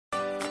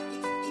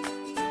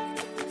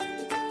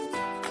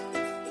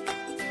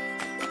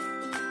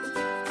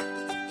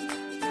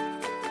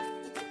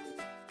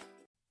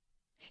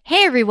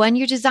Hey everyone,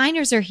 your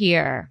designers are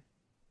here.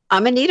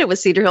 I'm Anita with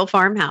Cedar Hill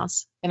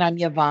Farmhouse. And I'm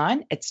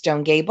Yvonne at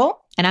Stone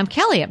Gable. And I'm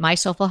Kelly at My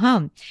Soulful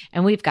Home.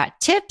 And we've got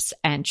tips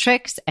and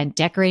tricks and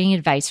decorating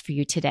advice for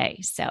you today.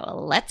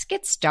 So let's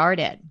get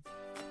started.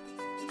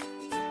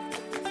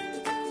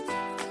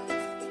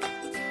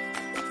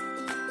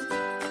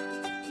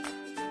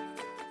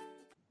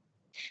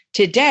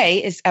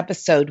 Today is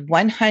episode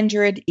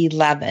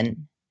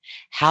 111,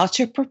 How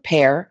to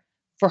Prepare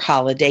for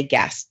Holiday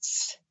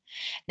Guests.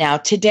 Now,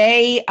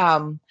 today,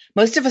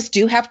 most of us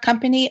do have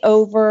company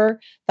over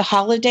the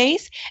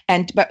holidays,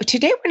 but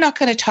today we're not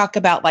going to talk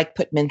about like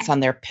put mints on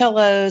their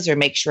pillows or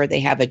make sure they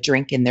have a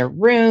drink in their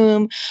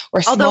room.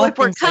 Or although if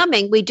we're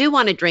coming, we do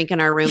want a drink in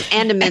our room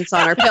and a mints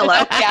on our pillow.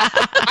 Yeah,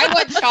 I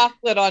want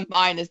chocolate on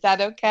mine. Is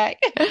that okay?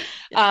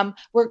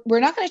 We're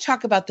not going to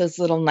talk about those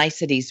little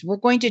niceties. We're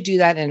going to do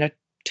that in a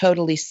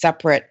totally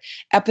separate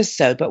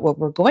episode. But what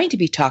we're going to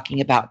be talking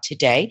about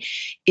today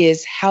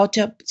is how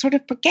to sort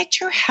of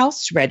get your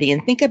house ready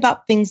and think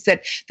about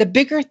the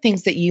bigger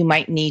things that you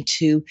might need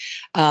to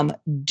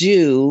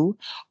do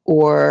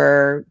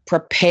or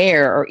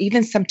prepare or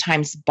even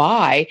sometimes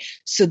buy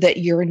so that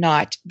you're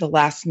not the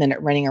last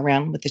minute running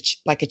around with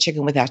like a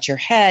chicken without your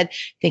head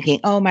thinking,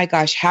 oh my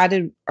gosh,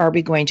 are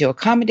we going to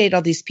accommodate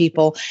all these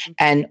people?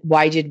 And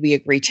why did we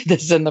agree to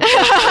this in the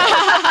first place?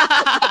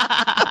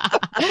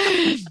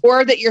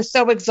 Or that you're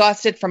so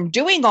exhausted from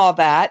doing all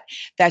that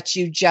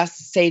you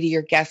just say to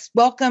your guests,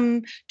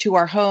 welcome to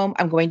our home.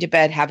 I'm going to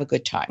bed. Have a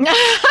good time.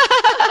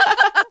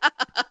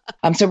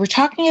 So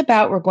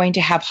we're going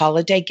to have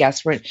holiday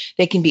guests where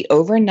they can be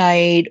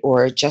overnight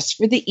or just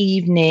for the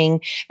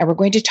evening. And we're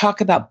going to talk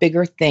about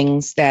bigger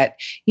things that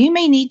you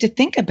may need to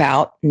think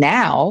about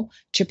now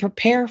to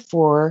prepare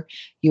for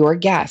your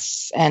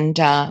guests. And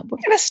we're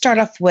going to start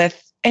off with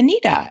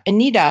Anita.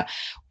 Anita,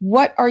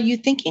 what are you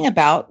thinking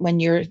about when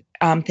you're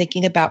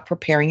thinking about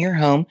preparing your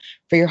home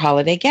for your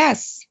holiday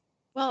guests?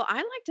 Well, I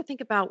like to think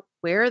about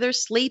where they're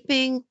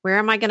sleeping. Where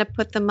am I going to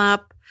put them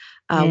up?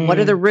 What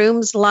are the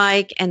rooms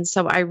like? And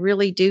so I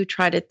really do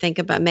try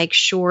to make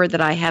sure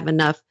that I have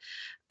enough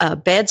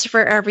beds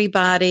for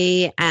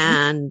everybody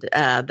and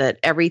that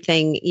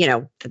everything,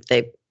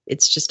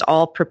 it's just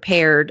all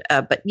prepared.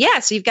 But yeah,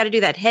 so you've got to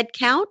do that head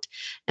count.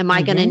 Am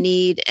I going to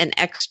need an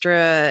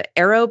extra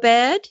arrow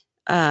bed?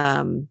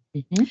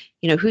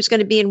 Who's going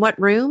to be in what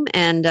room?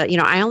 And, I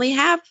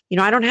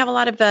don't have a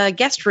lot of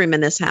guest room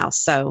in this house.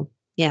 So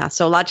yeah.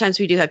 So a lot of times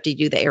we do have to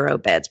do the arrow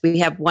beds. We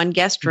have one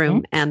guest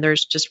room and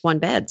there's just one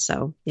bed.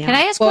 So yeah. Can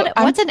I ask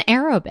what's an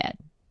arrow bed?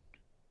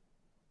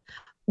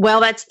 Well,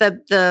 that's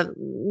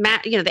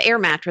the air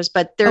mattress,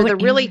 but they're the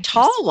really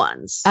tall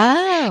ones.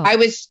 Oh,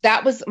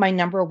 that was my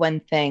number one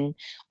thing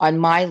on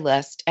my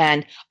list.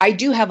 And I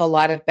do have a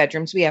lot of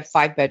bedrooms. We have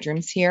 5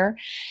 bedrooms here.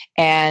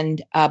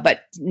 And,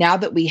 but now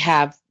that we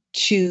have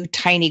 2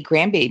 tiny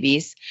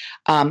grandbabies,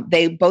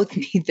 they both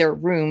need their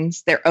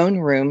own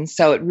rooms.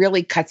 So it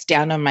really cuts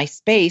down on my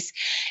space.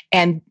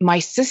 And my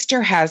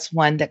sister has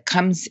one that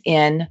comes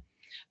in,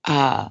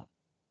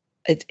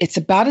 it's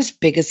about as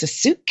big as a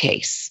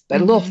suitcase, but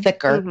a little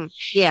thicker. Mm-hmm.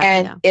 Yeah.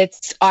 And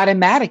it's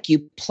automatic.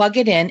 You plug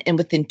it in and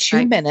within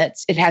 2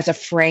 minutes, it has a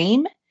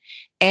frame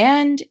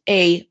and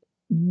a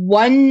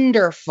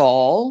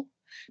wonderful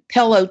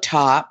pillow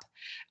top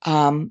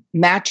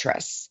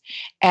mattress.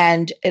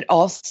 And it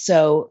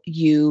also,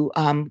 you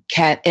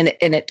can, and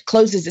it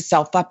closes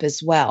itself up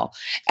as well.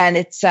 And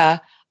it's a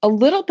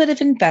little bit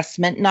of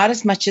investment, not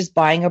as much as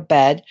buying a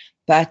bed,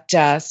 but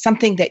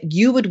something that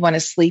you would want to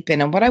sleep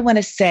in. And what I want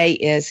to say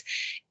is,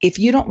 if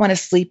you don't want to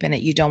sleep in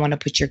it, you don't want to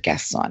put your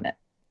guests on it.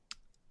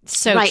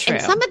 So right. True.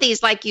 And some of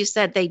these, like you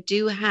said, they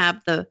do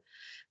have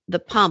the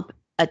pump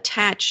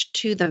attached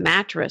to the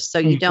mattress. So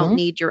you don't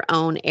need your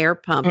own air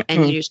pump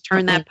and you just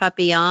turn that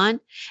puppy on.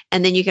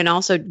 And then you can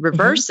also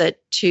reverse it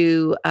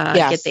to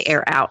get the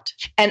air out.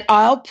 And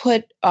I'll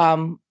put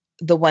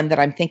the one that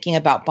I'm thinking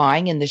about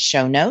buying in the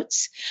show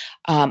notes.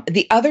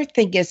 The other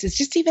thing is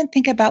just even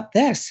think about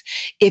this.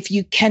 If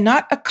you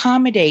cannot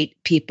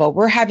accommodate people,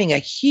 we're having a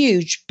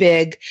huge,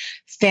 big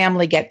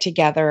family get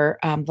together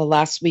the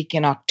last week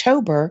in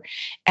October,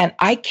 and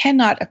I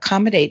cannot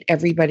accommodate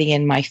everybody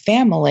in my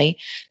family.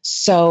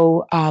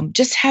 So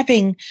just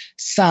having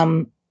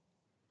some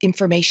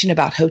information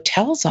about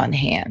hotels on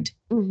hand.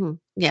 Mm-hmm.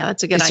 Yeah,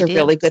 that's a good idea. It's a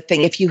really good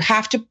thing.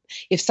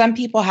 If some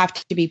people have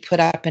to be put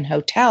up in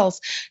hotels,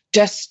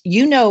 just,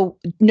 know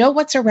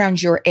what's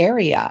around your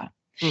area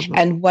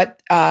and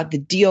what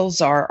the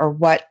deals are or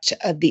what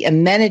the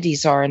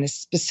amenities are in a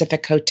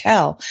specific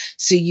hotel,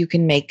 so you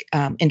can make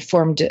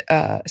informed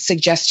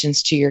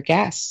suggestions to your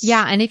guests.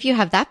 Yeah. And if you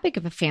have that big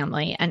of a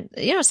family, and,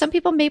 some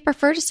people may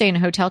prefer to stay in a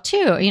hotel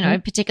too,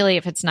 particularly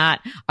if it's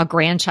not a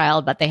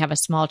grandchild, but they have a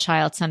small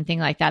child, something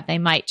like that, they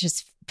might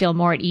just feel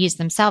more at ease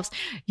themselves.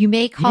 You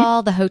may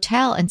call the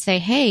hotel and say,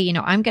 hey,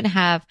 I'm going to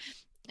have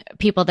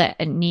people that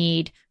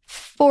need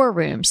 4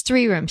 rooms,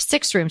 3 rooms,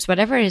 6 rooms,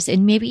 whatever it is.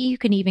 And maybe you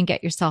can even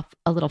get yourself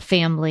a little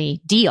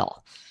family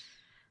deal.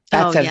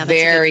 That's a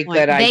very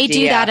good idea. They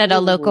do that at a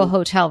local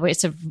hotel where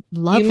it's a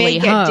lovely You may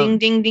get home. ding,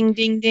 ding, ding,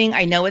 ding, ding.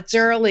 I know it's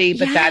early,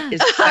 but that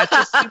is such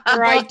a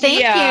super idea.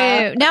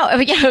 Thank you.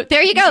 No,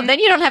 there you go. Then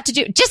you don't have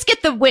to just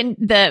get the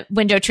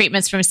window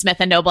treatments from Smith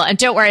and Noble, and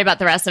don't worry about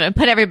the rest of it.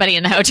 Put everybody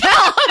in the hotel.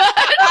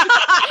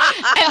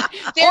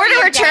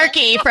 Order a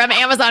turkey from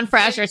Amazon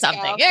Fresh or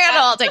something. You got it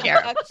all taken care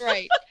of. That's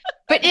right.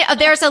 But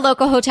there's a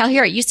local hotel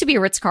here. It used to be a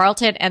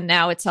Ritz-Carlton, and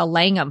now it's a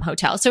Langham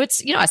Hotel. So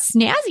it's, a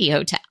snazzy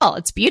hotel.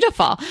 It's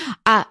beautiful.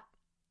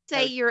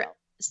 Say you're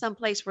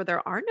someplace where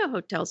there are no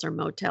hotels or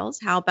motels.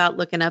 How about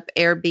looking up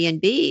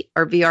Airbnb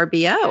or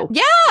VRBO?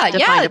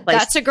 Yeah,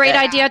 that's a great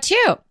idea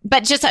too.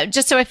 But just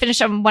so I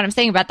finish on what I'm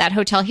saying about that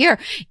hotel here,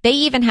 they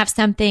even have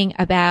something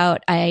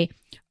about a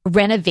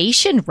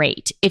renovation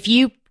rate. If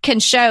you can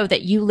show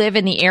that you live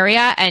in the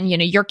area and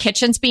your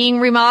kitchen's being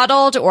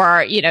remodeled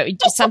or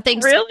something.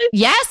 Really?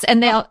 Yes,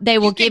 and they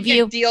will give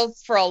you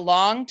deals for a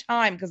long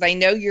time because I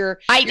know you're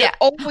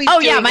always.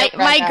 Oh yeah,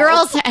 my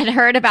girls had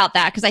heard about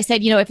that because I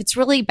said, if it's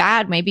really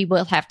bad, maybe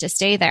we'll have to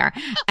stay there.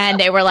 And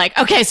they were like,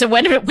 okay, so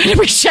when are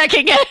we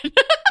checking in?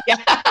 Yeah.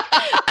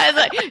 I was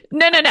like,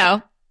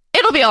 no,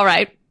 it'll be all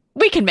right.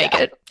 We can make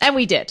it. And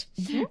we did.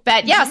 Mm-hmm.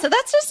 But so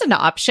that's just an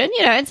option,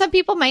 and some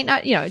people might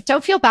not,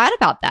 don't feel bad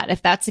about that.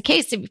 If that's the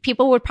case,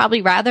 people would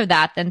probably rather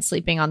that than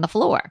sleeping on the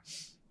floor.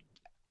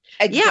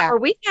 Exactly. Yeah. Or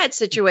we've had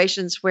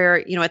situations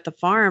where, at the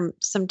farm,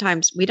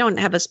 sometimes we don't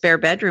have a spare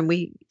bedroom.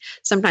 We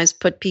sometimes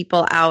put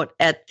people out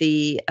at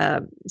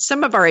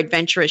some of our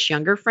adventurous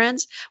younger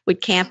friends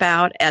would camp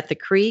out at the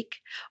creek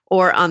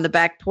or on the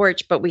back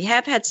porch. But we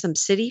have had some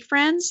city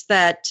friends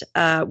that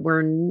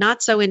were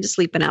not so into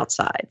sleeping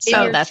outside.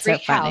 So that's so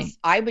funny. House,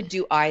 I would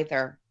do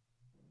either.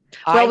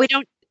 Well,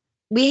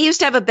 we used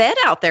to have a bed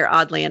out there,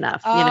 oddly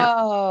enough.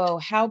 Oh,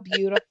 how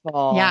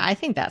beautiful. Yeah, I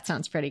think that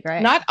sounds pretty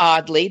great. Not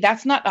oddly.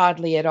 That's not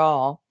oddly at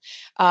all.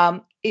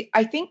 I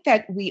think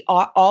that we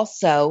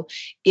also,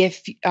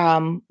 if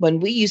when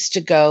we used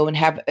to go and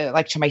have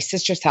like to my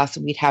sister's house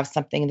and we'd have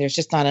something and there's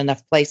just not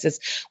enough places,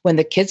 when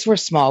the kids were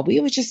small, we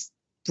would just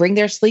bring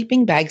their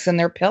sleeping bags and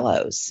their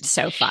pillows.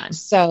 So fun.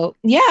 So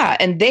yeah.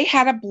 And they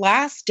had a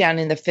blast down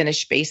in the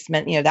finished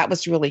basement. That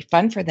was really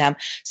fun for them.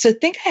 So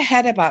think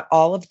ahead about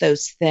all of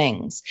those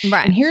things.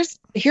 Right. And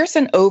here's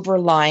an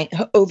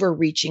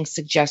overreaching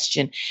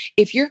suggestion.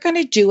 If you're going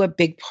to do a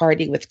big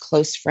party with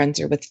close friends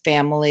or with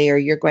family, or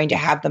you're going to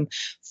have them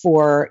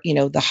for,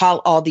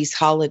 all these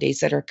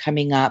holidays that are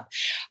coming up,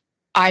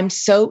 I'm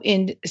so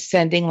in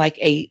sending like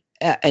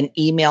an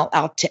email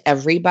out to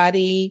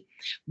everybody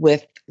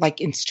with like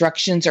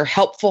instructions or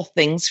helpful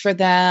things for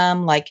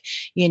them. Like,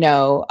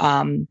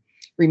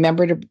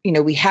 remember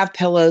to, we have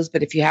pillows,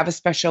 but if you have a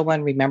special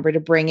one, remember to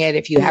bring it.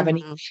 If you have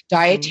any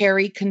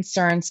dietary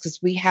concerns, because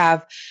we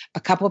have a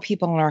couple of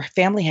people in our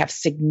family have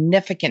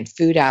significant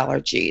food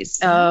allergies.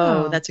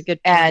 Oh, that's a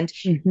good point.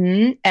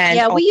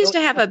 And we used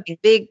to have a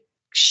big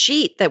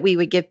sheet that we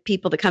would give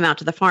people to come out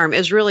to the farm. It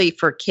was really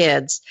for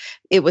kids.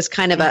 It was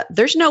kind of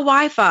there's no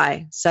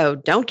Wi-Fi, so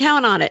don't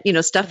count on it.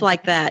 Stuff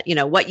like that.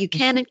 What you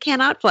can and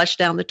cannot flush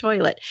down the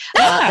toilet.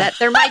 That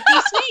there might be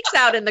snakes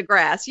out in the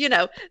grass.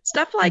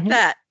 Stuff like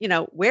that.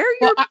 Wear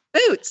your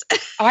boots.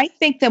 I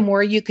think the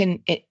more you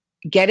can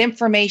get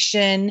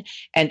information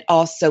and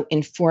also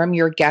inform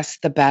your guests,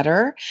 the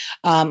better.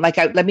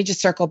 Let me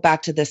just circle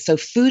back to this. So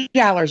food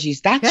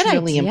allergies, that's Good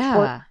really idea.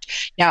 important.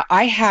 Now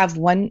I have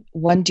one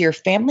dear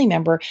family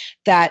member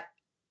that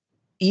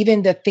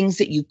even the things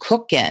that you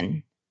cook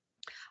in,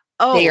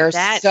 they are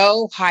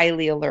so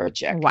highly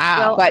allergic.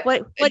 Wow.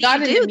 Well, what do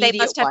you do? They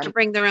must have to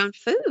bring their own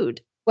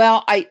food.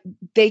 Well,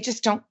 they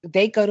just don't,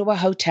 they go to a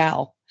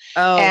hotel.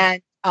 Oh.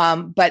 And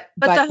but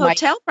the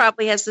hotel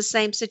probably has the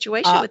same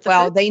situation with the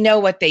food. They know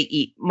what they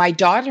eat. My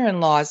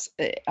daughter-in-law's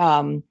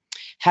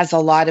has a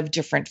lot of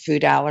different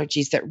food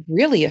allergies that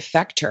really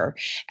affect her.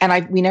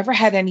 And we never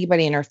had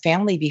anybody in our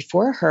family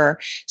before her.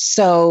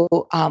 So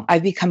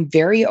I've become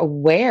very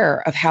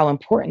aware of how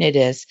important it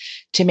is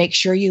to make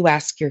sure you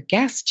ask your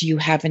guests, do you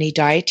have any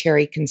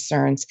dietary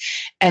concerns?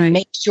 And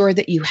make sure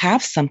that you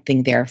have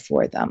something there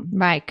for them.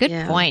 Right.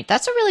 Good point.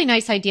 That's a really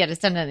nice idea to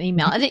send an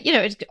email. And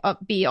it'd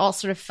be all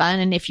sort of fun.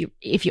 And if you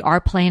are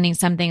planning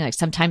something, like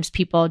sometimes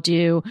people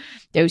do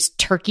those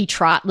turkey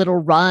trot little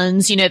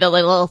runs, the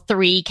little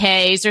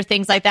 3Ks or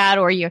things like that,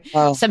 or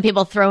some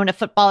people throwing a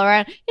football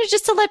around,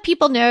 just to let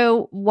people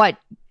know what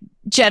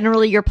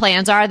generally your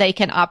plans are. They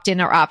can opt in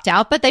or opt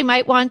out, but they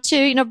might want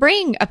to,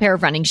 bring a pair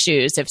of running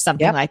shoes if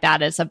something like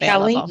that is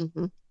available.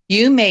 Kelly,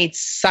 you made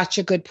such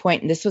a good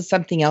point, and this was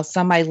something else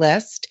on my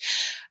list.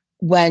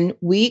 When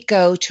we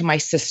go to my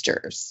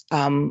sister's,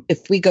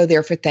 if we go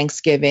there for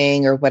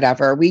Thanksgiving or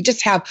whatever, we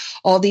just have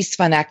all these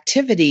fun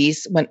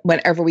activities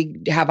whenever we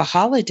have a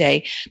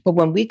holiday. But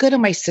when we go to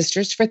my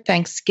sister's for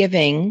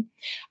Thanksgiving,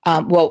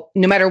 no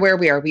matter where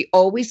we are, we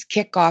always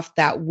kick off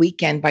that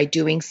weekend by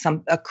doing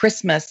a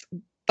Christmas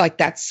like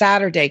that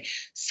Saturday,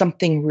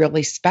 something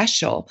really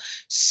special.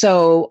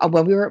 So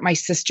when we were at my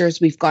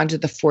sister's, we've gone to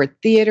the Ford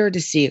Theater to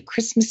see A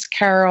Christmas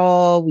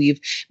Carol. We've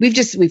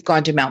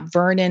gone to Mount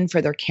Vernon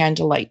for their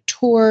candlelight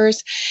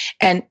tours.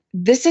 And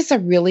this is a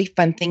really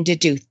fun thing to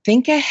do.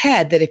 Think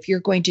ahead that if you're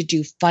going to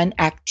do fun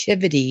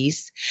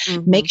activities,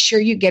 make sure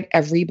you get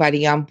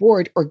everybody on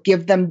board or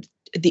give them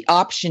the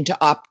option to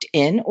opt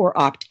in or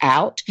opt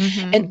out.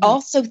 And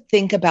also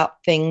think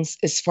about things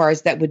as far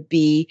as that would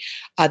be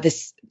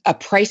a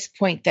price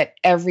point that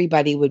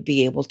everybody would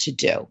be able to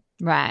do.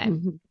 Right.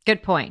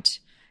 Good point.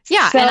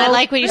 Yeah. And I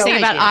like what you're saying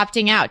about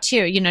opting out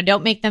too.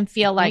 Don't make them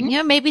feel like,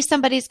 maybe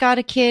somebody's got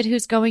a kid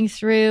who's going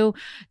through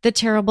the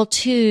terrible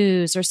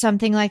twos or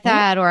something like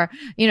that. Or,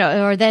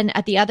 or then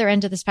at the other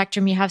end of the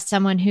spectrum, you have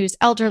someone who's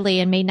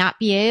elderly and may not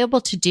be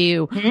able to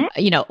do,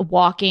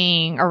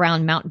 walking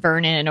around Mount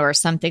Vernon or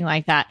something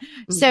like that.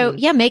 So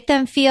yeah, make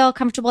them feel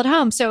comfortable at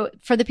home. So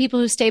for the people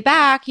who stay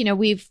back,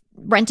 we've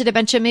rented a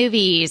bunch of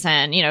movies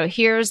and,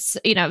 here's,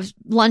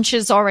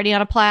 lunches already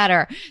on a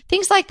platter,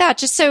 things like that.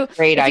 Just so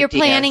if you're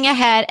planning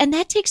ahead, and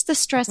that takes the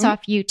stress off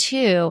you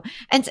too.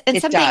 And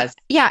it something, does.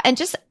 Yeah. And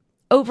just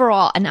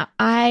overall, and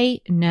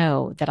I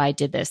know that I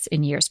did this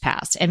in years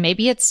past, and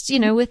maybe it's,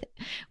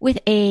 with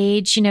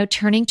age,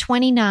 turning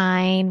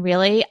 29,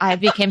 really, I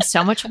became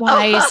so much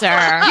wiser.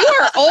 You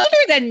are older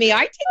than me.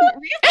 I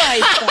didn't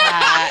realize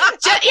that.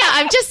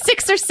 I'm just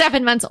 6 or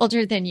 7 months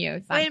older than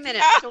you. Wait a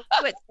minute. So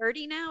you at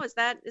 30 now? Is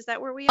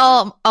that where we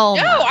are? No,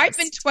 I've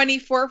been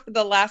 24 for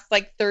the last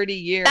 30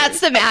 years.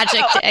 That's the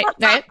magic day,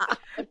 right?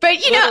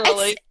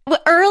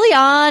 But early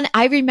on,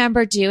 I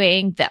remember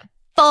doing the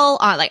full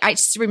on, I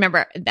just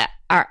remember that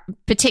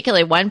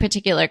one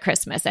particular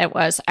Christmas, it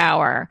was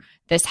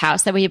this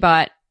house that we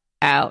bought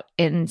out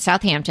in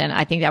Southampton.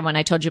 I think that one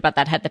I told you about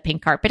that had the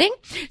pink carpeting.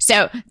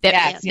 So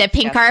the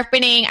pink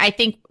carpeting, I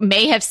think,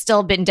 may have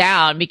still been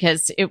down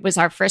because it was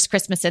our first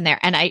Christmas in there.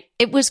 And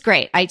it was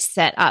great. I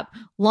set up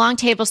long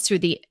tables through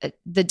the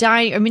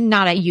dining, I mean,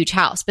 not a huge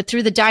house, but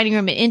through the dining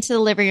room and into the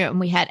living room. And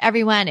we had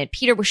everyone, and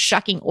Peter was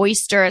shucking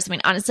oysters. I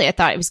mean, honestly, I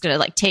thought it was going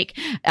to take,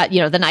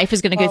 the knife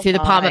was going to go through the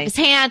palm of his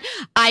hand.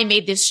 I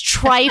made this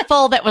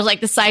trifle that was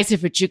the size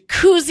of a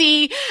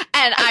jacuzzi.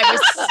 And I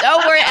was so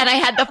worried. And I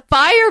had the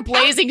fire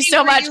blazing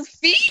so much. You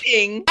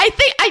feeding?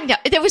 I know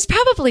there was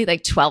probably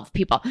 12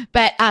 people,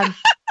 but I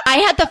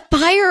had the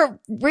fire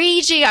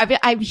raging.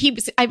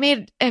 I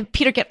made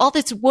Peter get all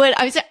this wood.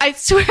 I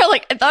swear,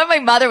 I thought my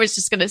mother was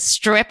just going to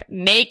strip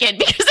naked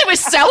because it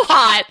was so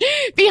hot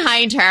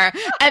behind her.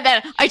 And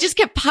then I just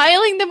kept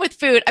piling them with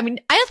food. I mean,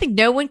 I don't think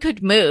no one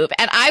could move.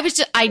 And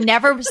I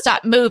never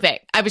stopped moving.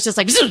 I was just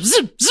zoom,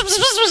 zoom, zoom,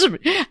 zoom, zoom,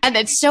 and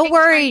then so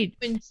worried.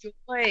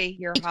 Enjoy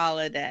your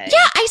holiday.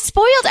 Yeah, I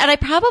spoiled, and I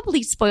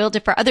probably spoiled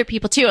it for other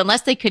people too,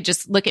 unless they could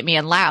just look at me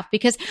and laugh,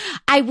 because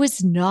I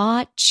was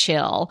not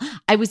chill.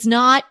 I was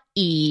not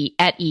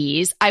at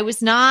ease. I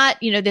was not,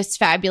 this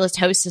fabulous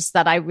hostess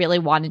that I really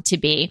wanted to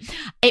be.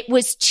 It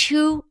was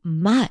too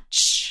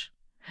much.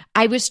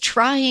 I was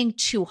trying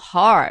too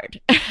hard.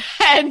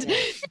 And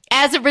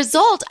as a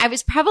result, I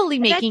was probably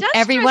making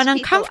everyone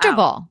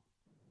uncomfortable.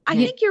 I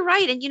think you're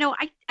right. And,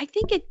 I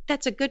think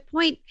that's a good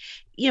point.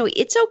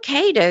 It's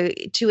okay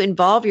to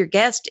involve your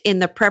guest in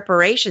the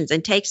preparations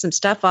and take some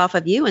stuff off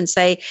of you and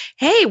say,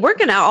 hey, we're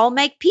going to all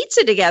make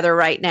pizza together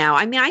right now.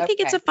 I mean, I think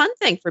it's a fun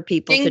thing for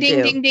people to do.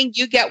 Ding, ding, ding.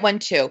 You get one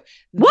too.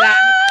 What?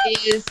 That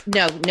is,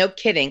 no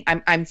kidding.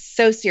 I'm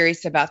so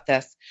serious about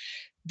this.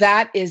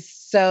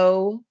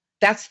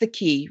 That's the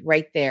key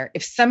right there.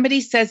 If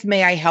somebody says,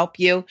 may I help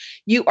you?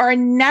 You are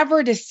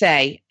never to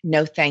say,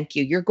 no, thank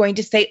you. You're going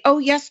to say, oh,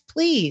 yes,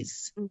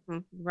 please.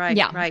 Right.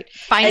 Yeah. Right.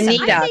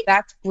 Anita,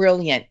 that's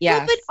brilliant. Yes.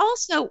 Well, but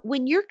also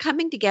when you're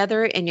coming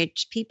together and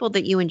it's people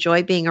that you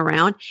enjoy being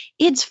around,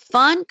 it's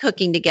fun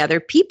cooking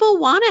together. People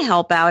want to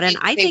help out. And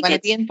I think they want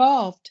to be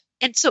involved.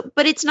 And so,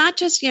 but it's not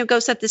just, go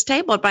set this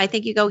table, but I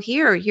think you go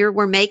here,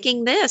 we're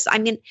making this. I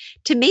mean,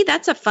 to me,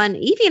 that's a fun,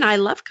 Evie and I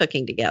love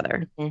cooking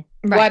together. Right.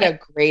 What a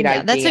great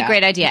idea. That's a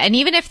great idea. And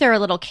even if there are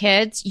little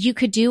kids, you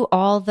could do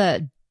all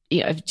the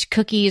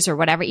cookies or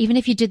whatever, even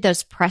if you did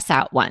those press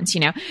out ones,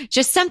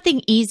 just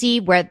something easy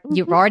where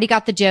you've already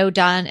got the dough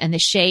done and the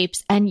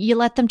shapes and you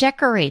let them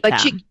decorate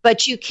them.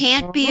 But you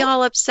can't be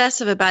all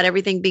obsessive about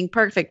everything being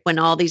perfect when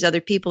all these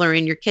other people are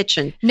in your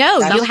kitchen. No,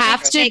 you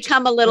have to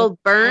come a little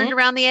burned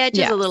around the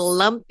edges, a little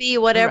lumpy,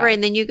 whatever. Right.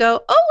 And then you go,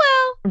 oh,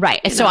 well.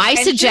 Right. So I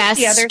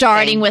suggest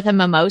starting with a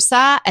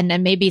mimosa and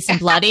then maybe some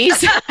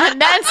bloodies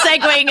and then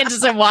segueing into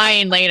some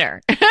wine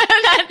later.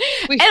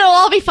 It'll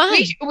all be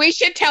fine. We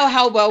should tell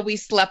how well we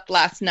slept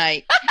last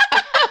night.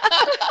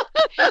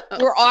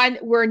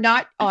 We're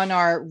not on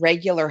our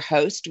regular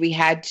host.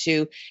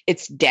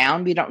 It's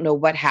down. We don't know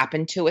what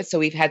happened to it. So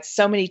we've had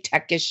so many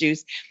tech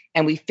issues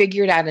and we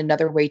figured out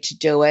another way to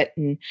do it.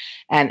 And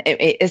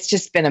it's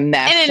just been a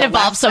mess. And it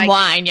involved some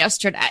wine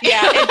yesterday.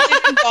 Yeah, it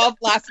did involve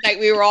last night.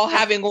 We were all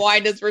having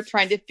wine as we're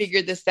trying to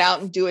figure this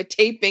out and do a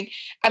taping.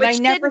 And I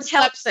never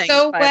slept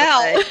so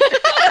well.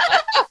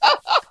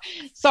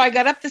 So I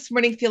got up this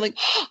morning feeling,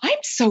 I'm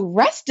so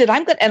rested.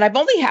 I'm good. And I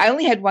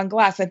only had one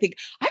glass. I think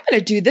I'm going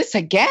to do this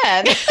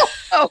again.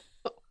 But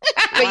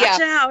yeah,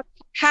 Watch out.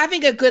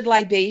 having a good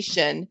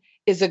libation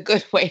is a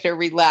good way to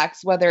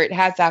relax, whether it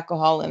has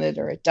alcohol in it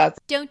or it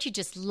doesn't. Don't you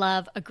just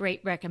love a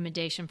great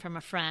recommendation from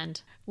a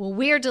friend? Well,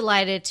 we're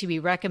delighted to be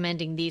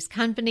recommending these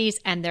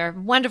companies and their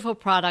wonderful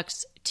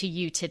products to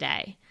you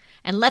today.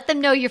 And let them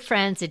know your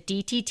friends at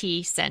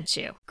DTT sent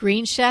you.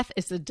 Green Chef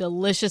is a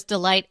delicious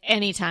delight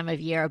any time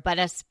of year, but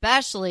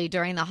especially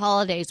during the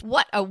holidays.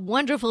 What a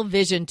wonderful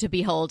vision to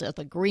behold as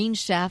the Green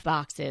Chef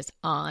boxes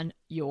on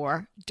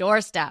your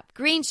doorstep.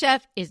 Green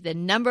Chef is the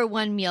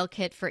 #1 meal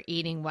kit for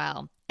eating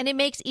well. And it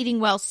makes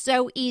eating well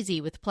so easy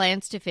with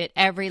plans to fit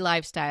every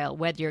lifestyle,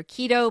 whether you're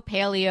keto,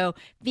 paleo,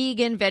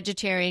 vegan,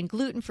 vegetarian,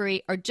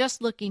 gluten-free, or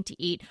just looking to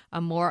eat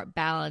a more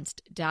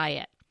balanced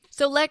diet.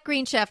 So let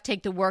Green Chef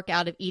take the work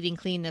out of eating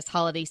clean this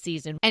holiday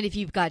season. And if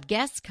you've got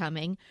guests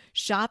coming,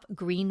 shop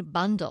Green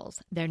Bundles.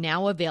 They're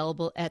now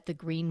available at the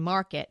Green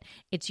Market.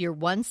 It's your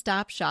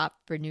one-stop shop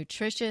for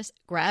nutritious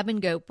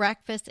grab-and-go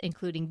breakfasts,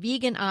 including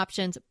vegan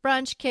options,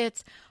 brunch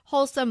kits,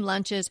 wholesome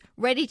lunches,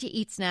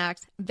 ready-to-eat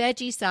snacks,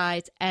 veggie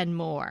sides, and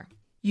more.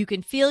 You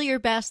can feel your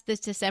best this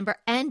December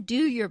and do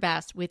your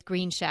best with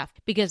Green Chef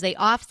because they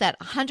offset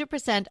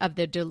 100% of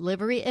the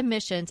delivery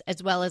emissions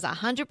as well as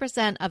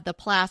 100% of the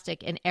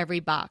plastic in every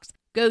box.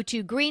 Go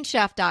to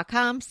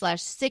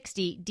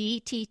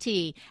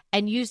greenchef.com/60DTT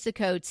and use the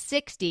code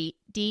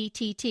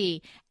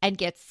 60DTT and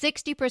get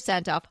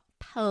 60% off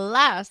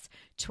plus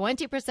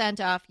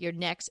 20% off your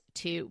next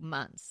 2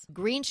 months.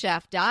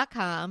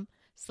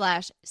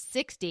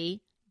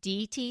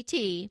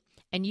 greenchef.com/60DTT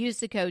and use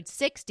the code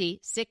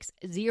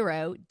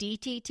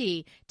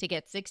 60DTT to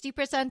get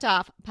 60%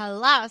 off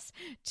plus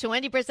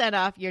 20%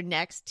 off your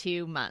next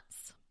 2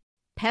 months.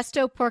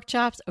 Pesto pork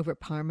chops over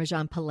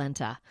Parmesan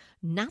polenta.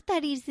 Not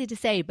that easy to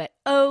say, but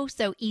oh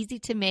so easy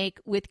to make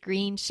with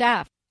Green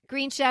Chef.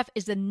 Green Chef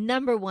is the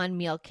 #1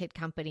 meal kit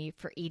company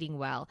for eating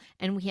well,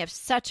 and we have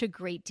such a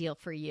great deal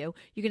for you.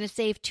 You're going to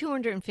save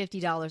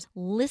 $250.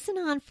 Listen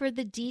on for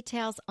the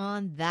details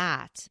on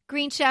that.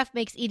 Green Chef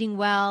makes eating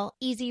well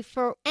easy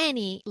for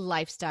any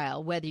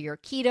lifestyle, whether you're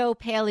keto,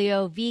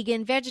 paleo,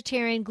 vegan,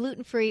 vegetarian,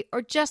 gluten-free,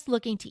 or just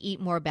looking to eat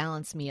more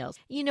balanced meals.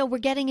 You know, we're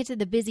getting into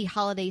the busy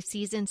holiday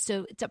season,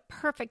 so it's a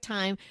perfect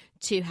time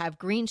to have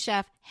Green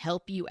Chef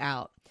help you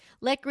out.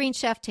 Let Green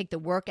Chef take the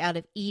work out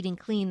of eating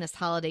clean this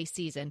holiday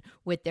season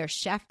with their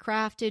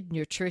chef-crafted,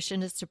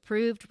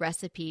 nutritionist-approved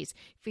recipes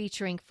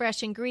featuring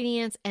fresh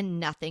ingredients and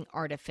nothing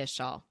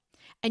artificial.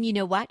 And you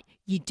know what?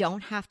 You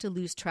don't have to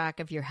lose track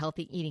of your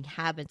healthy eating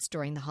habits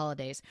during the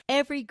holidays.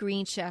 Every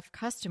Green Chef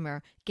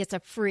customer gets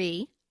a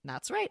free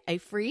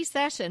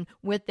session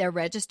with their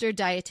registered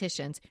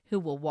dietitians who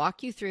will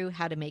walk you through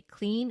how to make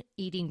clean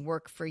eating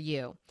work for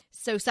you.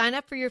 So sign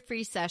up for your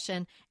free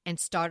session and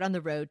start on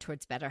the road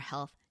towards better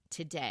health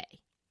today.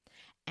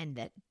 And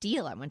that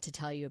deal I want to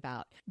tell you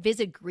about,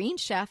 visit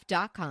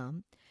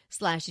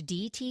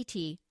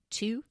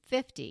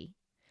greenchef.com/DTT250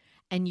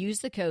 and use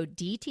the code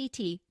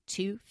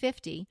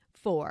DTT250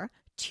 for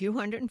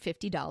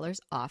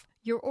 $250 off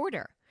your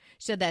order.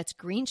 So that's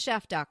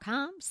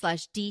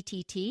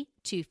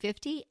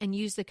greenchef.com/DTT250 and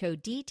use the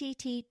code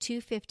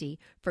DTT250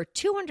 for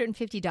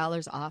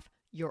 $250 off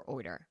your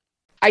order.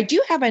 I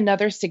do have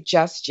another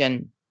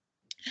suggestion.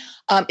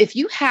 If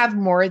you have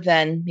more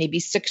than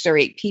maybe 6 or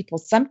 8 people,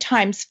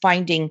 sometimes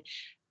finding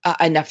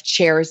enough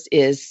chairs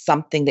is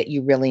something that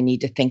you really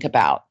need to think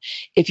about.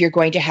 If you're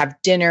going to have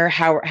dinner,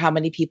 how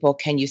many people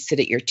can you sit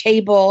at your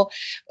table?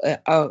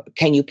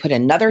 Can you put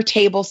another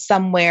table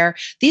somewhere?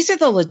 These are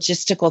the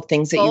logistical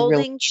things that you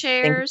really Folding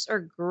chairs are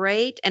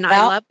great. And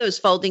I love those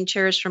folding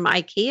chairs from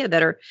IKEA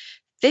that are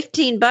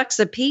 $15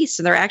 a piece.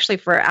 And they're actually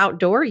for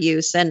outdoor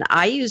use. And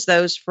I use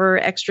those for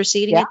extra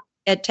seating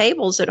at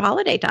tables at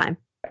holiday time.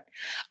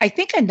 I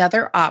think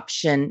another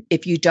option,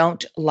 if you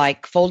don't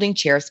like folding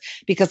chairs,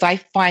 because I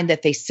find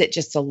that they sit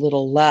just a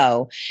little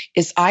low,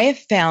 is I have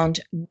found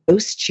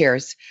ghost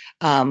chairs.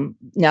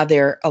 Now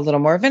they're a little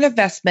more of an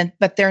investment,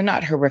 but they're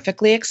not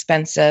horrifically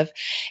expensive.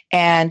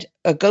 And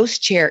a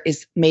ghost chair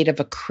is made of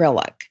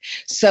acrylic.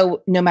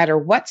 So no matter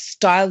what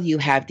style you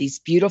have, these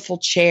beautiful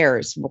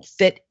chairs will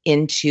fit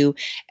into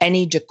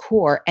any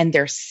decor, and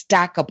they're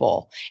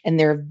stackable and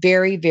they're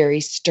very,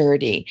 very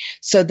sturdy.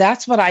 So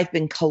that's what I've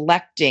been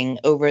collecting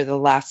over the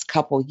last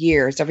couple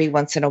years. Every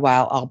once in a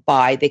while I'll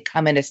buy, they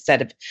come in a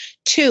set of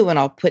 2, and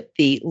I'll put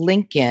the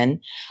link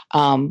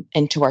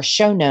into our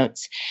show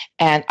notes.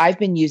 And I've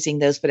been using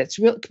those, but it's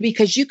real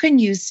because you can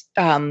use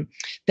them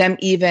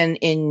even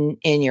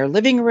in your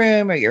living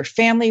room or your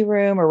family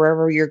room or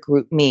wherever your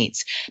group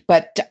meets.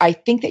 But I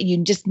think that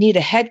you just need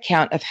a head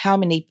count of how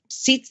many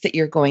seats that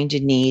you're going to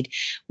need,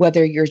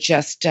 whether you're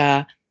just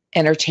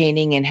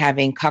entertaining and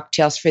having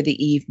cocktails for the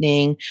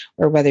evening,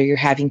 or whether you're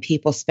having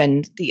people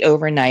spend the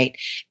overnight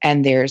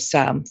and there's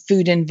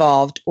food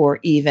involved,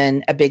 or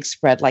even a big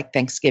spread like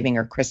Thanksgiving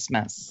or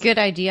Christmas. Good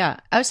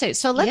idea. I would say,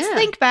 so let's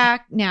think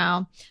back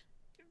now.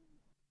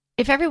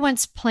 If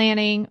everyone's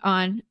planning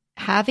on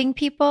having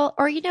people,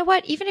 or you know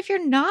what, even if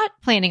you're not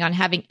planning on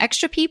having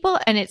extra people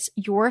and it's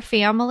your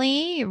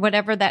family,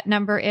 whatever that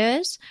number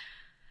is,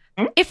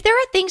 if there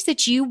are things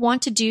that you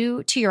want to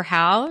do to your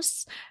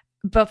house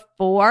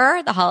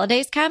before the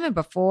holidays come and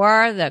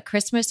before the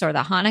Christmas or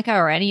the Hanukkah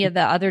or any of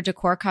the other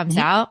decor comes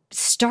out,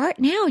 start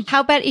now.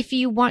 How about if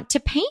you want to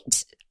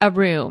paint a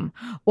room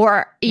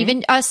or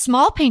even a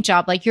small paint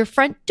job like your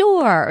front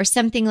door or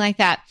something like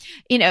that?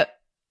 You know,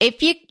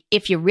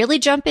 if you really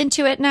jump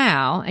into it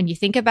now and you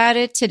think about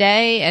it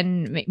today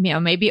and, you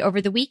know, maybe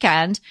over the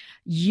weekend,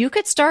 you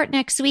could start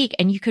next week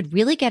and you could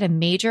really get a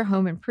major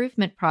home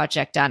improvement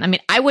project done. I mean,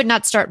 I would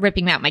not start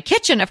ripping out my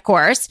kitchen, of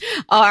course,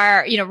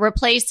 or, you know,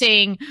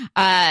 replacing,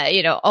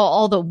 you know,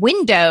 all the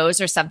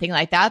windows or something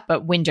like that,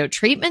 but window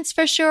treatments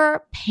for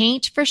sure,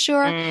 paint for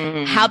sure.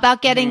 How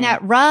about getting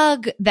that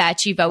rug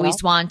that you've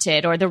always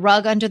wanted, or the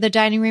rug under the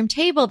dining room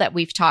table that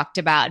we've talked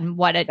about, and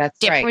what a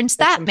difference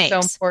that makes. So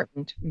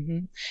important.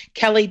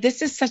 Kelly,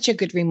 this is such a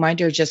good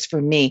reminder just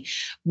for me.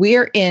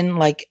 We're in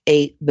like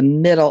the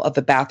middle of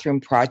a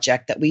bathroom project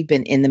that we've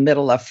been in the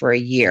middle of for a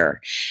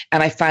year.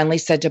 And I finally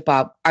said to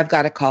Bob, I've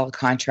got to call a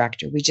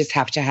contractor. We just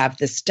have to have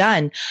this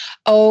done.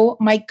 Oh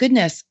my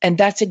goodness. And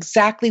that's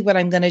exactly what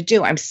I'm going to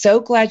do. I'm so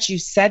glad you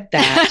said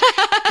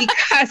that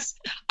because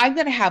I'm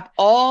going to have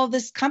all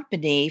this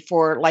company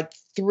for like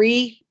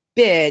 3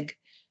 big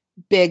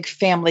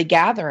family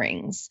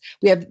gatherings.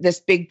 We have this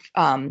big,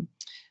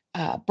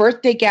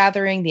 birthday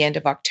gathering, the end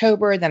of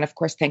October, then of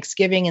course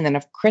Thanksgiving, and then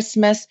of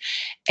Christmas.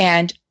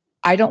 And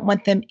I don't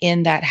want them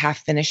in that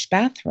half-finished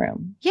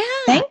bathroom. Yeah.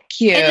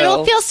 Thank you. And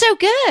it'll feel so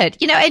good.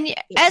 You know, and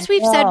as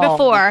we've said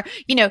before,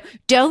 you know,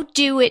 don't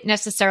do it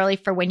necessarily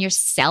for when you're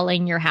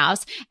selling your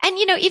house. And,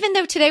 you know, even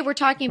though today we're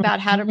talking about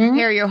how to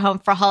prepare your home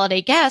for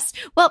holiday guests,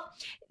 well,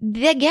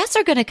 the guests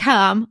are going to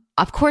come.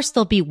 Of course,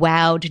 they'll be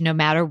wowed no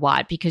matter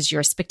what because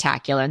you're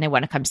spectacular and they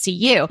want to come see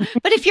you.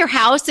 But if your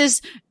house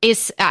is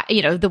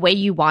you know, the way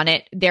you want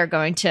it, they're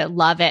going to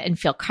love it and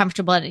feel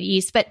comfortable and at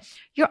ease. But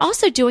you're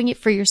also doing it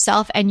for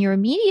yourself and your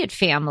immediate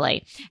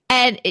family.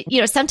 And, you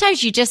know,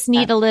 sometimes you just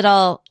need a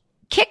little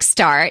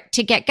kickstart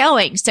to get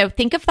going. So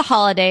think of the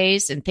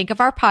holidays and think of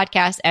our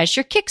podcast as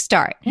your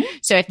kickstart.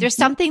 So if there's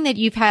something that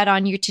you've had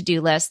on your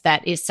to-do list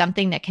that is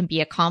something that can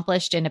be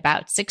accomplished in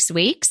about 6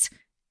 weeks,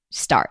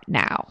 start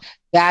now.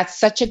 That's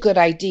such a good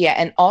idea.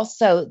 And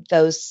also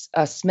those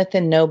Smith &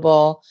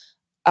 Noble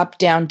up,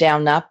 down,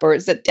 down, up, or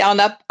is it down,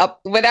 up, up,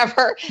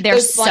 whatever? They're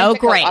so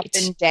great. Up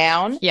and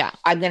down. Yeah.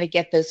 I'm going to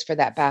get those for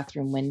that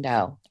bathroom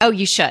window. Oh,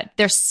 you should.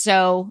 They're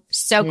so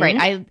great.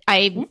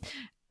 I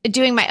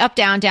doing my up,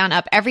 down, down,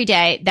 up every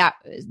day.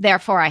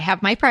 Therefore I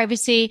have my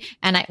privacy,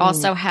 and I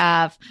also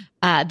have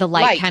the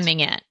light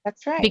coming in.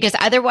 That's right. Because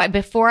otherwise,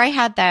 before I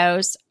had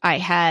those, I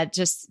had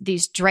just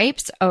these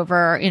drapes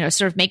over, you know,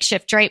 sort of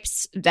makeshift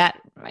drapes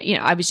that, you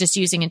know, I was just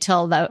using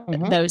until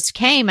those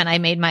came and I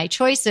made my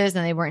choices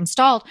and they were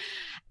installed.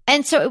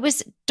 And so it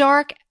was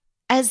dark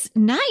as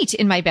night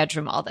in my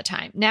bedroom all the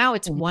time. Now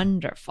it's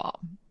wonderful.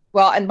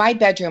 Well, in my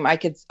bedroom,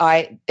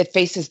 it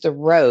faces the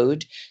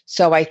road.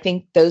 So I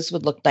think those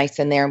would look nice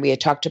in there. And we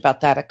had talked about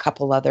that a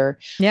couple other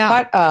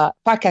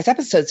podcast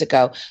episodes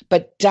ago,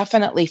 but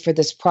definitely for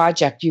this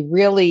project, you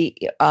really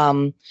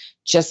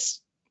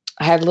just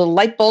had a little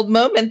light bulb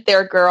moment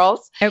there,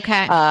 girls.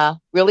 Okay.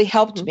 Really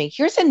helped me.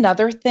 Here's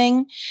another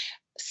thing.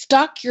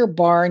 Stock your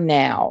bar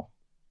now.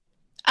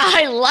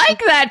 I like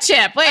that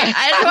tip. Wait,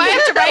 do I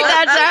have to write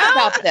that down?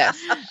 About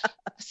this.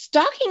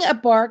 Stocking a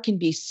bar can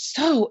be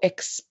so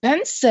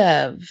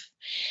expensive,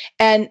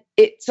 and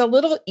it's a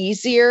little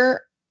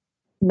easier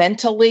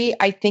mentally,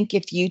 I think,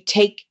 if you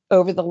take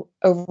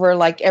over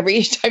like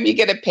every time you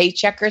get a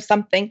paycheck or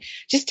something,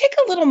 just take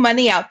a little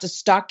money out to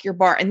stock your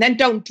bar, and then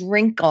don't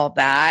drink all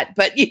that,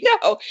 but you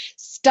know,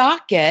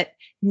 stock it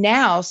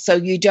now so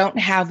you don't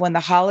have, when the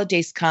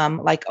holidays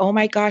come, like, oh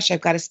my gosh,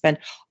 I've got to spend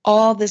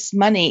all this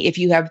money. If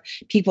you have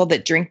people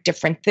that drink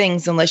different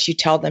things, unless you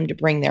tell them to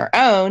bring their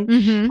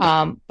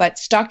own, but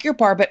stock your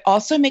bar, but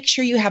also make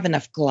sure you have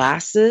enough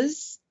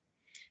glasses,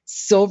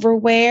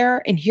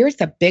 silverware. And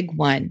here's a big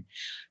one.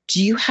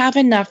 Do you have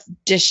enough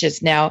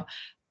dishes? Now,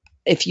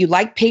 if you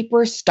like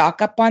paper, stock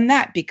up on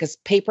that, because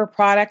paper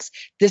products,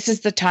 this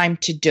is the time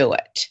to do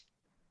it.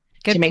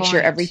 Good to make point.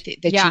 sure everything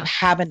that you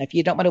have enough.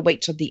 You don't want to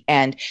wait till the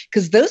end,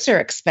 because those are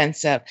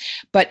expensive.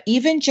 But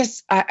even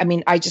just, I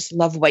mean, I just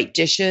love white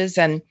dishes,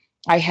 and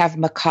I have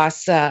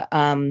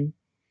Mikasa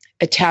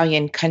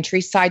Italian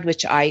Countryside,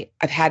 which I've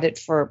had it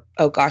for,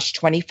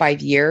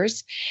 25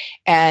 years.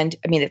 And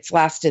I mean, it's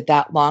lasted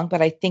that long,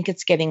 but I think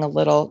it's getting a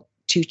little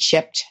too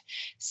chipped.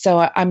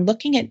 So I'm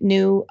looking at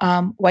new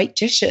white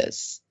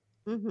dishes.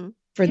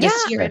 For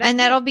this year. And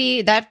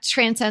that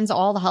transcends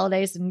all the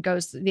holidays and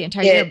goes the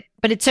entire year.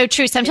 But it's so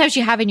true. Sometimes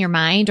you have in your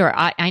mind, or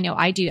I know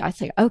I do, I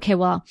think, okay,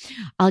 well,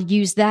 I'll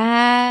use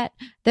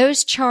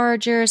those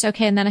chargers.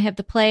 Okay. And then I have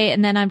the plate,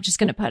 and then I'm just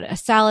going to put a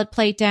salad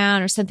plate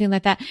down or something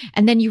like that.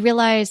 And then you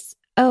realize,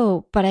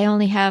 oh, but I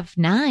only have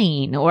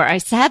 9 or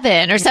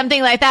 7 or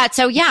something like that.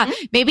 So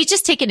maybe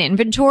just take an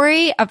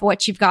inventory of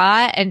what you've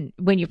got. And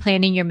when you're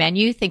planning your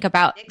menu, think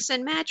about mix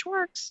and match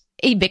works.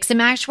 A mix and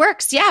match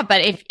works. Yeah.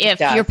 But if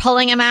you're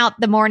pulling them out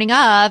the morning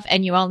of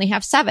and you only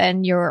have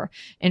 7, you're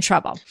in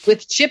trouble.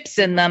 With chips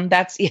in them.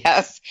 That's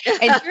yes.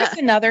 And here's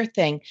another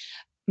thing.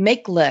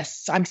 Make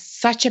lists. I'm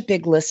such a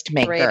big list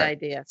maker. Great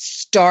idea.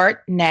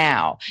 Start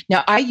now.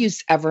 Now I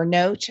use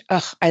Evernote.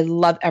 I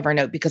love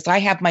Evernote because I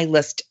have my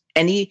list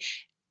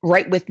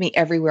right with me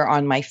everywhere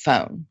on my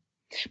phone.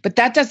 But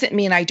that doesn't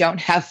mean I don't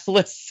have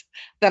lists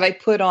that I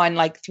put on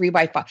like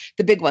 3x5,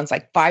 the big ones,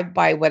 like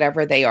 5x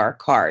whatever they are,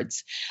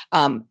 cards,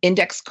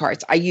 index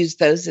cards. I use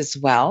those as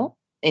well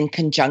in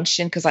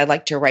conjunction because I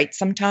like to write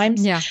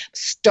sometimes. Yeah.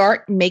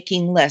 Start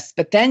making lists,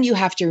 but then you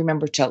have to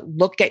remember to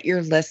look at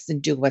your list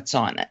and do what's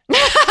on it.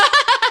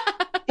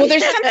 Well,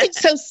 there's something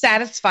so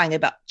satisfying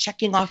about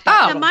checking off.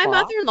 My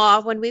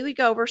mother-in-law, when we would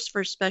go over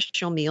for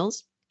special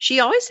meals, she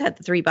always had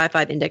the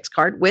 3x5 index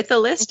card with a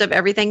list of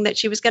everything that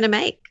she was going to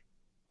make.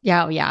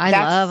 Yeah. I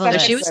love it.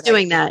 So she was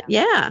doing that.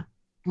 Yeah.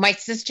 My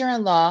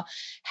sister-in-law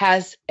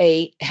has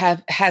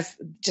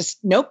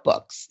just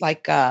notebooks,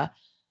 like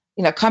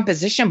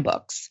composition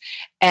books,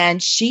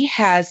 and she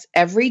has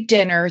every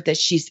dinner that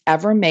she's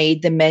ever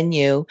made, the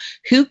menu,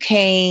 who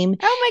came,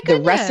 oh my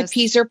goodness, the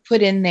recipes are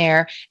put in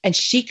there, and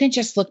she can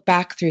just look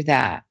back through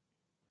that.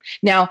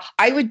 Now,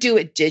 I would do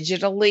it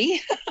digitally,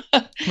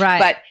 right?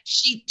 But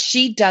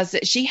she does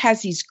it. She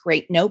has these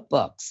great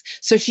notebooks,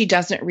 so she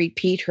doesn't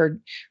repeat her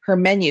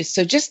menus.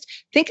 So just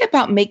think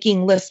about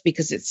making lists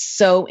because it's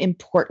so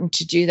important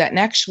to do that. And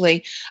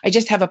actually, I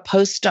just have a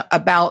post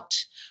about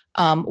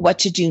what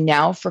to do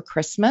now for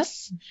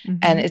Christmas,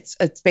 and it's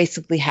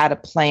basically how to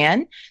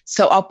plan.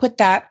 So I'll put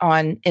that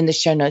in the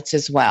show notes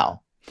as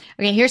well.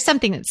 Okay, here's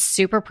something that's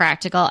super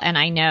practical, and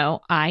I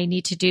know I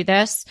need to do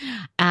this.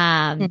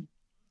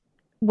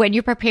 When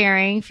you're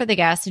preparing for the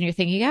guests and you're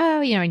thinking,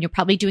 and you're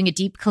probably doing a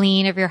deep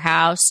clean of your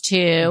house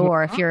too,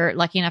 or if you're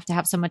lucky enough to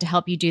have someone to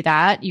help you do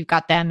that, you've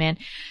got them in.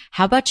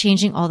 How about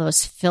changing all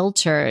those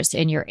filters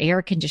in your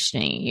air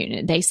conditioning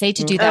unit? They say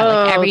to do that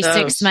like every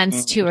 6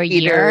 months to a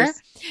year.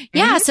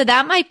 Yeah. So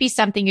that might be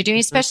something you're doing,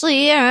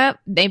 especially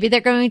maybe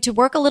they're going to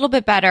work a little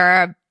bit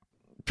better.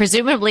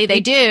 Presumably they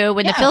do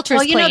when the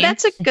filter's clean. Well,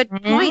 that's a good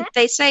point.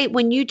 They say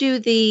when you do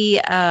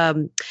the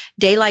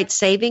daylight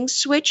savings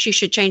switch, you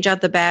should change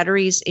out the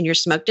batteries in your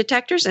smoke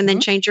detectors and then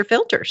change your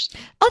filters.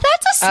 Oh,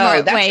 that's a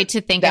smart way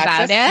to think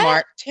about it. That's a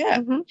smart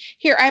tip.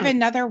 Here, I have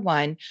another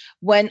one.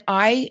 When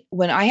I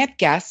have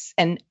guests,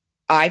 and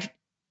I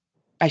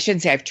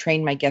shouldn't say I've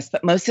trained my guests,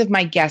 but most of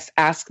my guests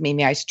ask me,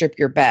 may I strip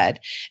your bed?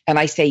 And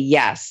I say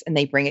yes. And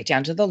they bring it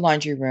down to the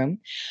laundry room.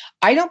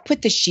 I don't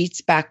put the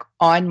sheets back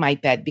on my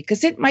bed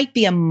because it might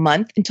be a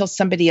month until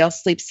somebody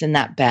else sleeps in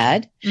that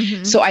bed.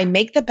 So I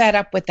make the bed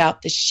up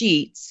without the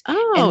sheets.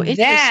 Oh, and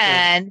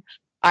then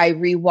I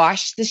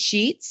rewash the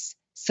sheets.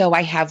 So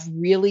I have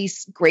really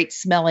great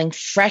smelling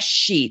fresh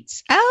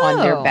sheets on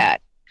their bed.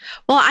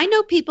 Well, I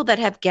know people that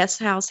have guest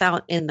house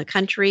out in the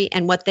country,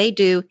 and what they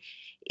do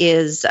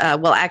is,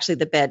 actually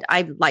the bed,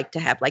 I like to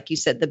have, like you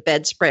said, the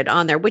bed spread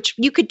on there, which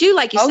you could do,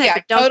 like you said,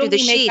 but don't do the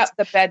sheets.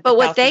 But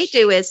what they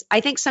do is, I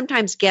think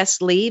sometimes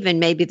guests leave and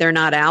maybe they're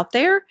not out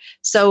there.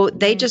 So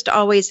they just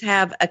always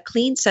have a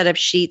clean set of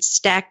sheets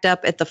stacked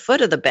up at the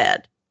foot of the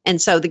bed.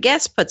 And so the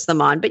guest puts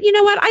them on. But you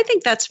know what? I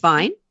think that's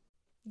fine.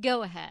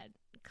 Go ahead.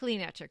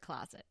 Clean out your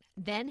closet.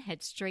 Then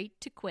head straight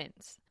to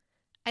Quince.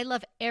 I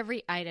love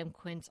every item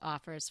Quince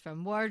offers,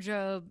 from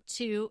wardrobe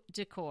to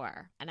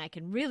decor, and I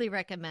can really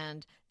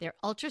recommend their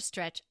Ultra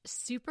Stretch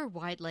Super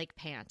Wide Leg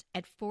Pant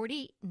at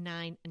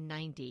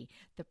 $49.90.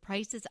 The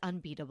price is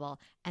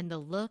unbeatable, and the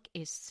look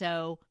is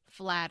so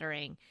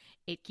flattering.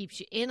 It keeps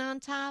you in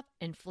on top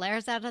and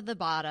flares out of the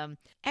bottom.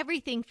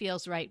 Everything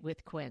feels right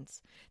with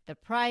Quince. The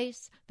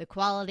price, the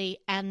quality,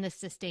 and the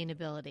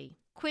sustainability.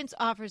 Quince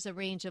offers a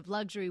range of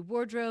luxury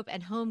wardrobe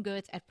and home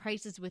goods at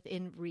prices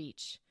within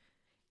reach.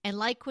 And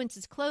like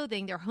Quince's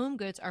clothing, their home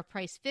goods are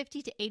priced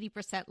 50 to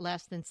 80%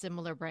 less than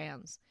similar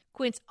brands.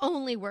 Quince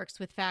only works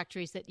with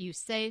factories that use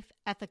safe,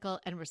 ethical,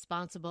 and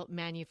responsible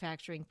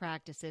manufacturing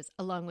practices,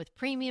 along with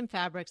premium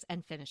fabrics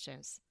and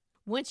finishes.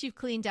 Once you've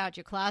cleaned out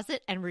your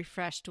closet and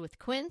refreshed with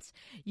Quince,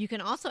 you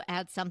can also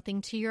add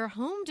something to your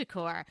home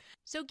decor.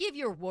 So give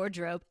your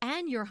wardrobe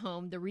and your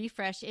home the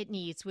refresh it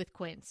needs with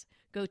Quince.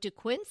 Go to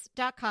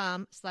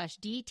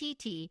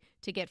quince.com/DTT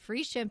to get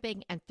free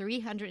shipping and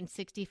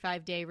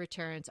 365-day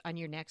returns on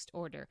your next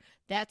order.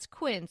 That's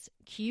Quince,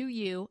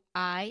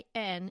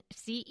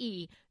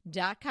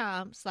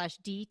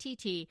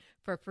 QUINCE.com/DTT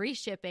for free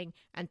shipping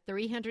and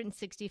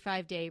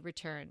 365-day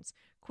returns.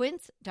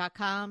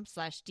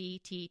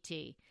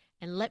 Quince.com/DTT.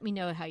 And let me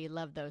know how you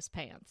love those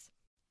pants.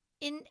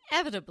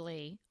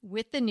 Inevitably,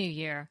 with the new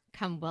year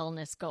come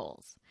wellness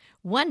goals.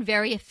 One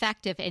very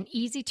effective and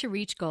easy to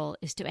reach goal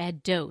is to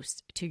add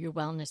Dose to your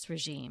wellness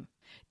regime.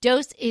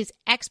 Dose is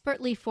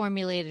expertly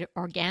formulated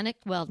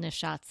organic wellness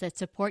shots that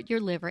support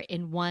your liver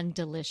in one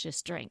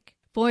delicious drink.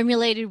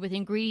 Formulated with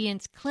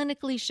ingredients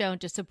clinically shown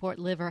to support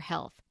liver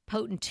health: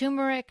 potent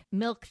turmeric,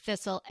 milk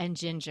thistle, and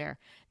ginger.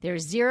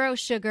 There's 0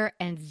 sugar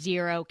and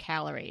 0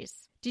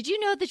 calories. Did you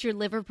know that your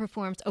liver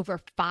performs over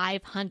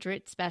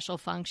 500 special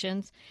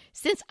functions?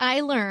 Since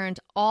I learned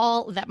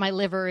all that my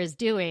liver is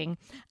doing,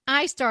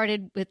 I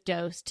started with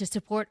Dose to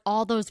support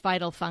all those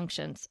vital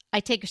functions. I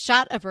take a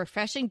shot of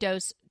refreshing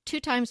Dose 2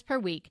 times per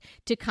week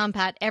to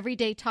combat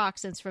everyday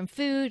toxins from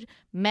food,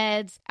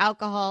 meds,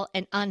 alcohol,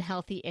 and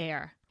unhealthy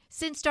air.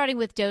 Since starting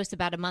with Dose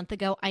about a month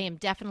ago, I am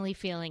definitely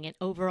feeling an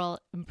overall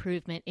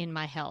improvement in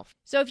my health.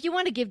 So if you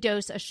want to give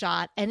Dose a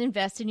shot and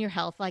invest in your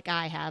health like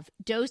I have,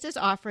 Dose is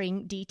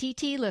offering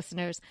DTT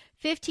listeners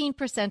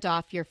 15%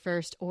 off your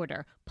first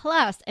order,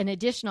 plus an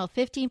additional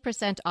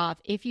 15% off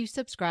if you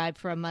subscribe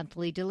for a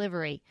monthly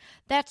delivery.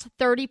 That's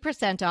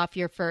 30% off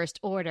your first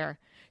order.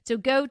 So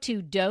go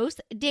to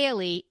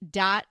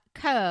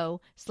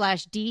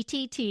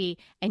dosedaily.co/DTT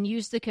and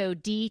use the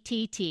code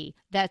DTT.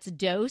 That's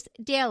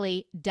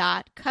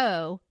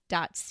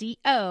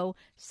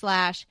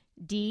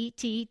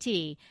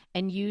dosedaily.co.co/DTT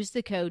and use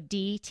the code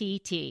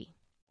DTT.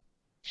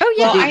 Oh,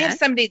 yeah. Well, I have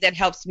somebody that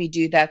helps me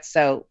do that,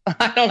 so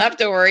I don't have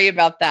to worry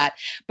about that.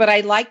 But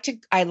I like to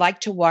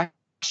wash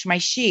my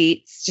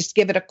sheets, just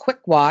give it a quick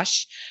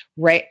wash.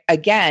 Right.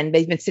 Again,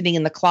 they've been sitting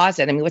in the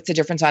closet. I mean, what's the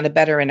difference on a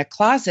bed or in a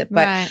closet?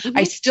 But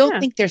I still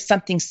think there's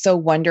something so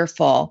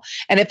wonderful.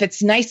 And if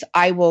it's nice,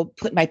 I will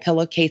put my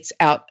pillowcase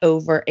out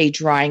over a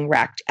drying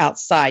rack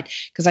outside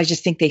because I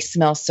just think they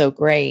smell so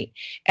great.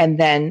 And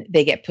then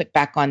they get put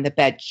back on the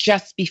bed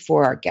just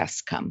before our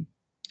guests come.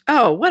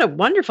 Oh, what a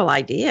wonderful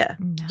idea.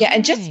 Nice. Yeah.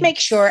 And just make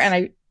sure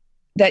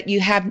that you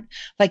have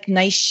like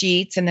nice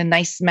sheets and a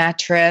nice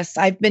mattress.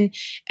 I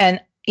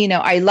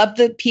love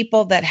the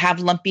people that have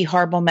lumpy,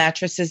 horrible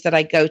mattresses that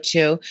I go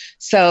to.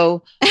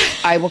 So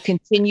I will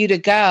continue to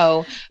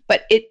go.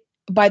 But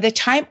by the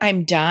time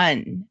I'm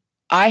done,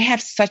 I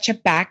have such a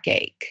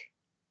backache.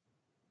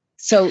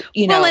 So,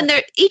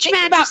 and each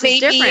mattress is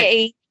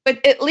different.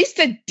 But at least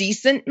a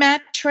decent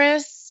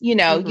mattress, you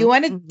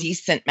want a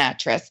decent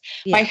mattress.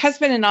 Yeah. My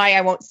husband and I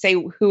won't say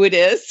who it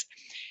is.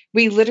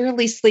 We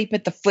literally sleep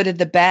at the foot of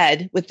the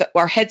bed with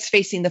our heads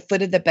facing the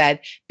foot of the bed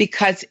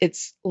because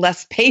it's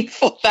less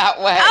painful that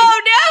way.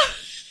 Oh,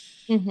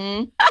 no.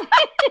 Mm-hmm.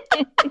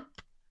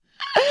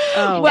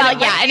 Oh, well,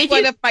 yeah. And if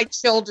one of my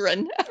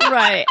children.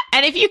 Right.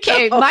 And if you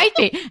can't,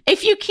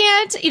 if you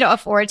can't,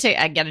 afford to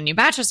get a new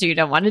mattress or you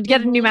don't want to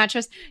get a new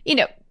mattress,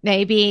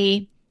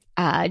 maybe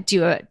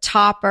do a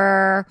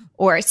topper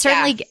or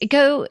certainly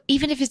go,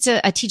 even if it's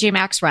a TJ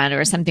Maxx run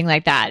or something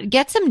like that,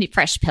 get some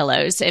fresh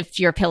pillows if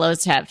your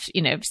pillows have,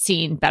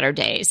 seen better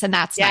days. And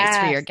that's nice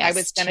for your guests. I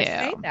was going to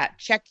say that.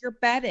 Check your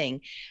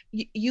bedding.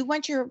 You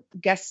want your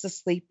guests to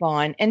sleep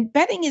on, and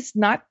bedding is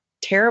not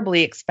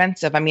terribly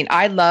expensive. I mean,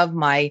 I love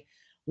my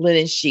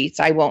linen sheets.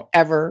 I won't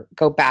ever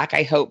go back,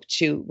 I hope,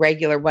 to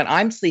regular when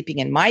I'm sleeping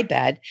in my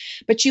bed,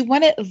 but you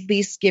want to at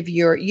least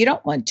you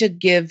don't want to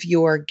give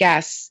your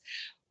guests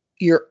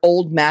your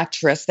old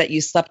mattress that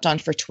you slept on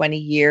for 20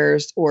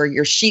 years or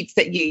your sheets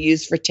that you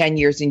used for 10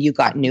 years and you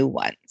got new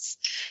ones.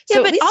 Yeah,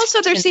 so but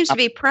also there seems to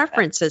be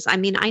preferences. I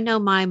mean, I know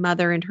my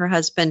mother and her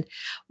husband,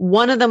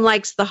 one of them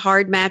likes the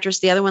hard mattress,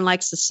 the other one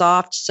likes the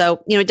soft.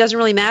 So, it doesn't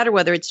really matter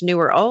whether it's new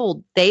or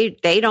old. They're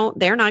not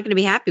going to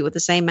be happy with the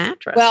same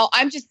mattress. Well,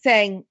 I'm just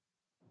saying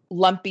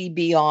lumpy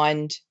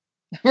beyond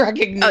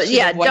recognition. Oh,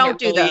 yeah, don't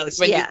do those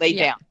when you lay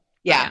down.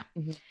 Yeah.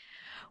 Mm-hmm.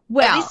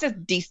 Well, at least a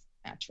decent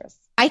mattress.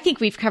 I think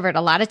we've covered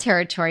a lot of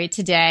territory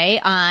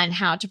today on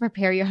how to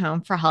prepare your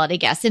home for holiday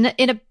guests in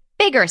a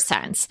bigger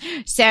sense.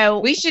 So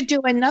we should do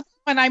another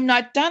one. I'm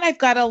not done. I've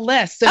got a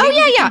list. So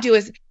we'll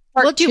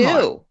do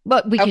more.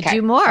 But we could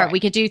do more. Right. We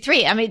could do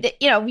 3. I mean,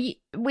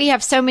 we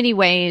have so many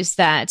ways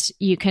that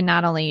you can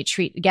not only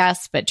treat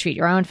guests, but treat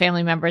your own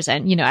family members.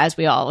 And, as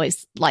we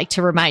always like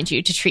to remind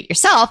you, to treat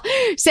yourself.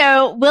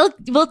 So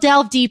we'll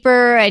delve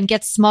deeper and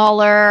get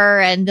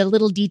smaller and the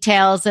little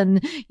details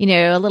and,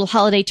 a little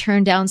holiday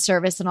turn down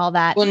service and all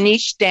that. We'll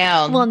niche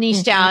down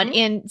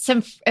in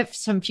some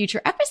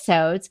future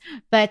episodes.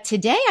 But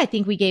today I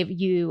think we gave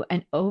you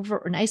a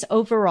nice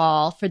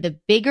overall for the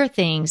bigger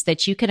things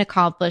that you can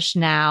accomplish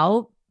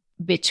now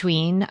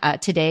between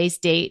today's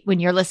date when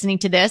you're listening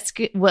to this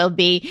will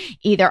be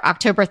either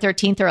October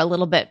 13th or a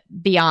little bit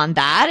beyond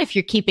that if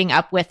you're keeping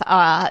up with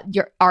our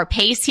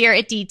pace here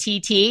at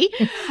DTT.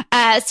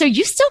 So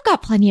you still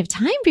got plenty of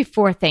time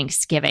before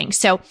Thanksgiving.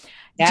 So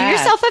do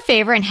yourself a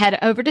favor and head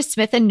over to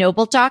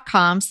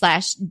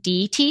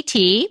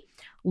smithandnoble.com/DTT.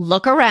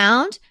 Look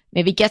around,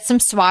 maybe get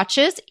some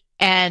swatches.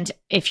 And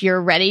if you're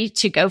ready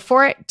to go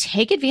for it,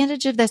 take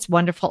advantage of this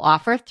wonderful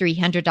offer,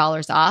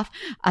 $300 off,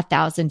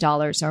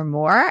 $1,000 or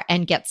more,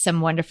 and get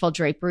some wonderful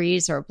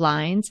draperies or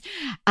blinds,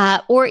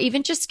 or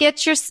even just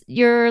get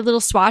your little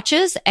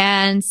swatches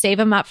and save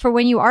them up for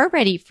when you are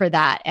ready for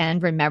that.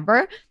 And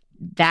remember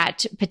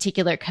that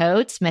particular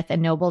code,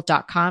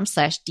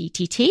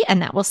 smithandnoble.com/DTT,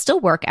 and that will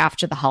still work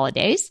after the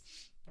holidays.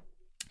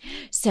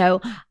 So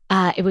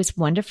It was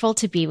wonderful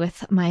to be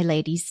with my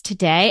ladies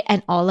today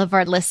and all of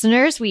our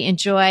listeners. We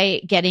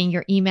enjoy getting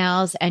your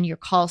emails and your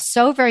calls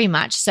so very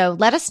much. So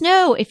let us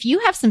know if you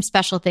have some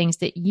special things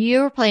that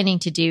you're planning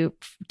to do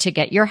to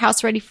get your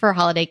house ready for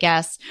holiday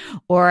guests,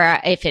 or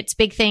if it's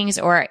big things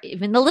or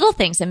even the little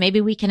things. And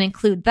maybe we can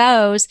include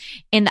those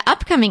in the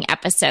upcoming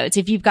episodes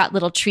if you've got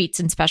little treats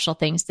and special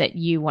things that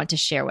you want to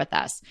share with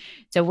us.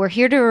 So we're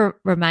here to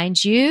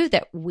remind you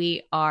that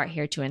we are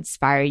here to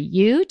inspire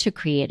you to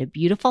create a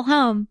beautiful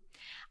home.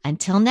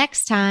 Until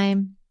next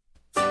time.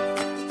 Hey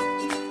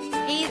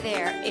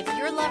there. If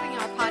you're loving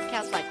our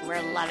podcast like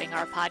we're loving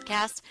our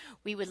podcast,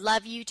 we would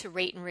love you to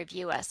rate and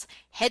review us.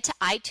 Head to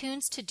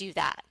iTunes to do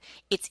that.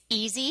 It's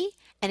easy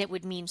and it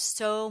would mean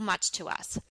so much to us.